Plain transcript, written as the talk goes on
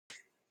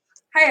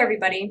Hi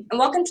everybody, and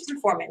welcome to the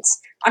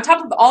performance. On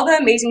top of all the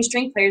amazing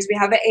string players we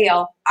have at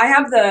AL, I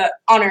have the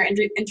honor of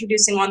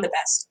introducing one of the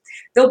best.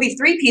 There will be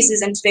three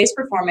pieces in today's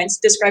performance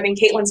describing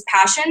Kaitlyn's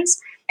passions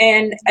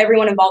and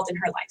everyone involved in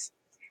her life.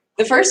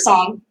 The first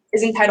song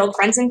is entitled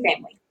Friends and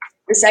Family.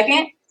 The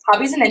second,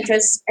 Hobbies and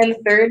Interests, and the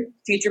third,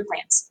 Future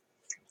Plans.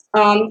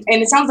 And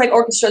it sounds like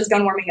orchestra's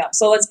done warming up,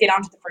 so let's get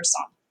on to the first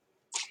song.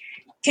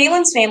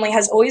 Kaitlyn's family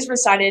has always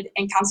resided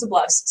in Council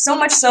Bluffs, so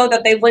much so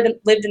that they've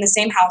lived in the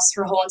same house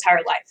her whole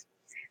entire life.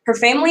 Her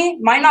family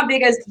might not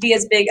be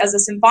as big as a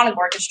symphonic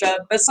orchestra,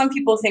 but some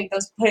people think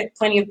there's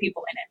plenty of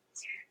people in it.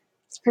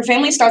 Her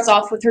family starts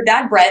off with her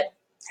dad, Brett,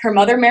 her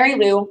mother, Mary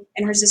Lou,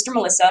 and her sister,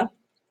 Melissa,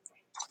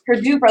 her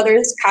two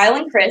brothers, Kyle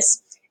and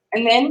Chris,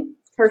 and then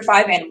her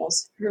 5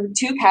 animals, her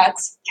 2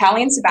 cats,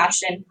 Callie and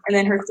Sebastian, and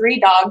then her 3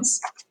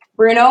 dogs,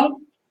 Bruno,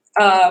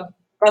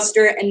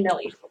 Buster, and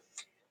Millie.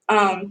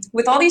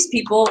 With all these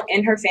people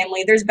in her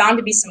family, there's bound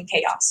to be some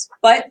chaos.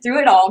 But through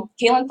it all,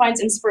 Kaitlyn finds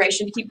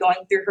inspiration to keep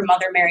going through her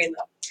mother, Mary Lou.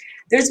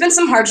 There's been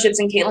some hardships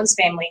in Kaitlyn's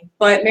family,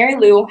 but Mary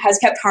Lou has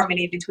kept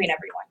harmony between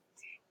everyone.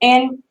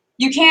 And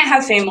you can't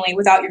have family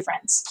without your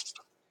friends.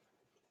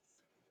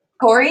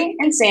 Corey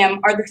and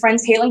Sam are the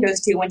friends Kaitlyn goes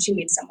to when she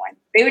meets someone.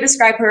 They would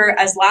describe her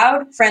as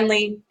loud,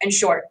 friendly, and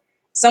short,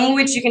 some of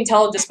which you can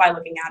tell just by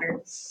looking at her.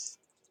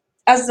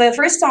 As the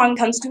first song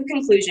comes to a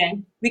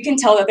conclusion, we can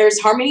tell that there's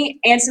harmony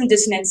and some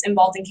dissonance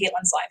involved in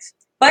Kaitlyn's life,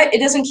 but it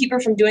doesn't keep her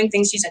from doing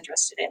things she's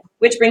interested in,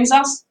 which brings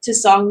us to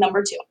song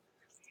number 2.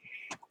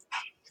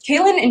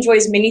 Kaitlyn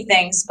enjoys many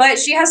things, but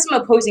she has some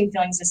opposing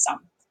feelings to some.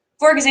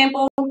 For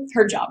example,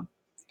 her job.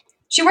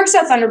 She works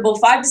at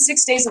Thunderbolt 5 to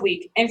 6 days a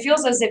week and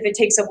feels as if it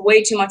takes up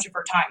way too much of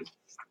her time.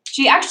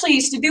 She actually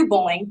used to do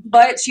bowling,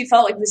 but she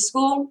felt like with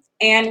school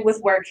and with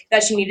work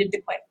that she needed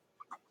to quit.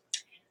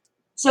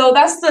 So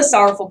that's the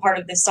sorrowful part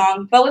of this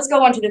song, but let's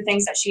go on to the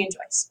things that she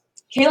enjoys.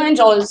 Kaitlyn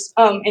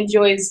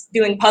enjoys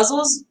doing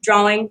puzzles,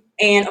 drawing,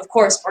 and of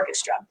course,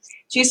 orchestra.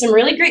 She has some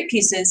really great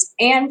pieces,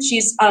 and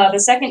she's the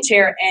second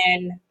chair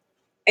in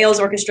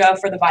AL's orchestra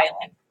for the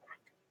violin.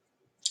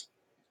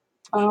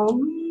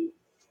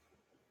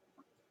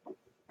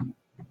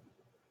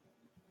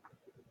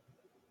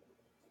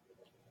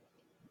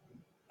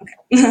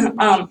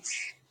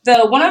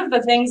 One of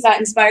the things that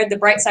inspired the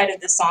bright side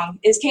of this song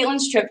is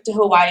Kaitlyn's trip to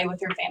Hawaii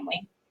with her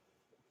family.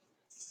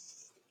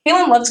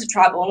 Kaitlyn loves to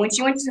travel, and when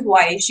she went to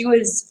Hawaii, she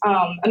was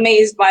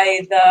amazed by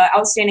the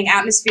outstanding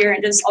atmosphere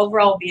and just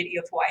overall beauty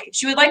of Hawaii.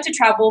 She would like to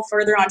travel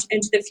further on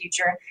into the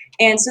future,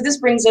 and so this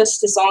brings us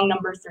to song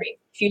number 3,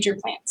 Future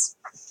Plans.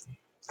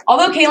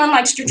 Although Kaitlyn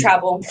likes to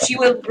travel, she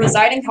will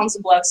reside in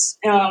Council Bluffs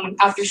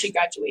after she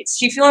graduates.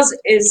 She feels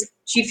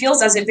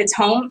as if it's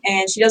home,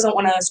 and she doesn't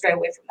want to stray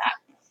away from that.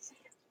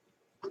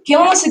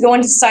 Kaitlyn wants to go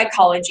into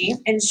psychology,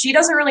 and she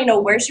doesn't really know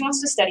where she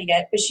wants to study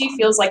yet, but she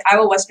feels like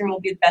Iowa Western will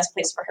be the best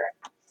place for her.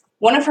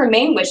 One of her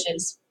main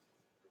wishes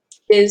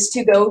is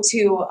to go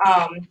to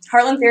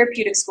Heartland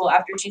Therapeutic School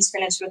after she's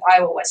finished with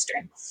Iowa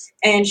Western,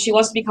 and she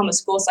wants to become a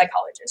school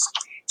psychologist.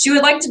 She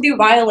would like to do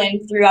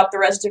violin throughout the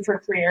rest of her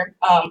career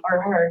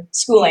or her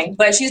schooling,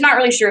 but she's not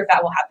really sure if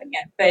that will happen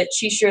yet, but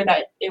she's sure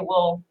that it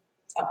will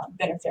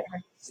benefit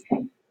her.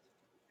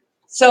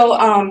 So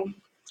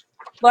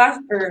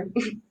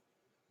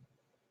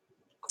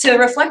to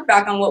reflect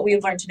back on what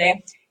we've learned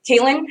today,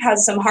 Kaitlyn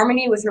has some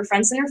harmony with her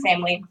friends and her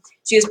family.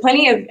 She has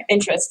plenty of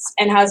interests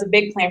and has a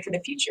big plan for the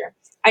future.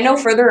 I know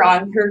further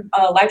on her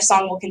life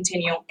song will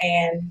continue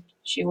and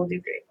she will do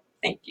great.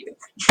 Thank you.